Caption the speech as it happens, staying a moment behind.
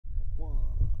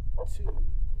two.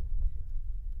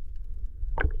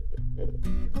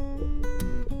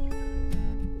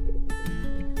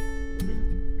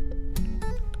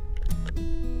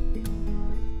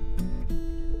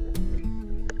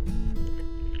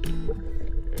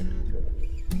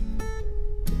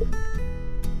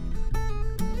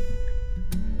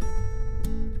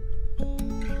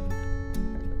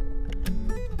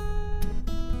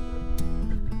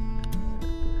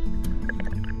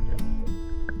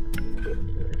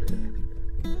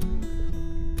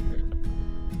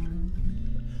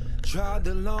 Tried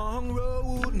the long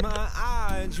road, my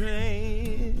eye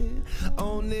drained.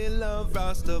 Only love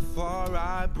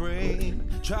Rastafari bring.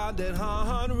 Tried that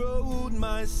hard road,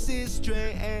 my sister.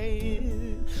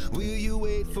 Will you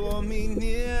wait for me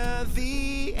near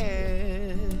the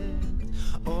end?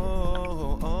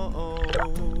 Oh, oh, oh,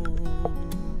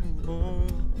 oh.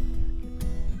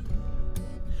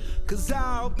 'Cause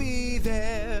I'll be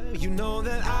there. You know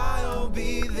that I'll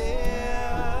be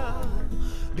there.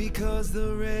 Because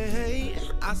the rain,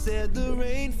 I said the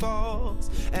rain falls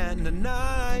and the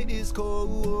night is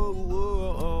cold.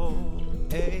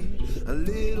 Hey, a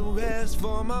little rest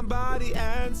for my body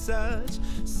and such.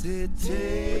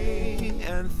 Sitting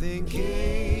and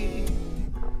thinking.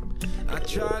 I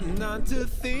try not to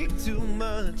think too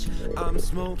much. I'm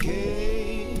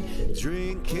smoking,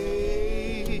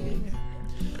 drinking.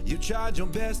 You tried your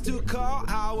best to call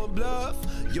our bluff.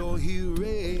 You're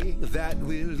hearing that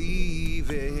we're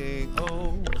leaving.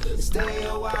 Oh, stay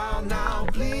a while now,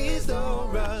 please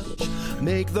don't rush.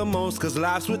 Make the most, 'cause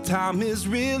life's what time is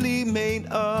really made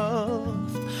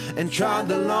of. And try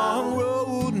the long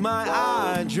road, my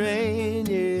eye drain,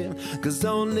 yeah. 'Cause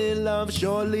only love,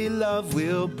 surely love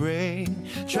will bring.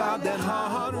 Try that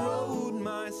hard road.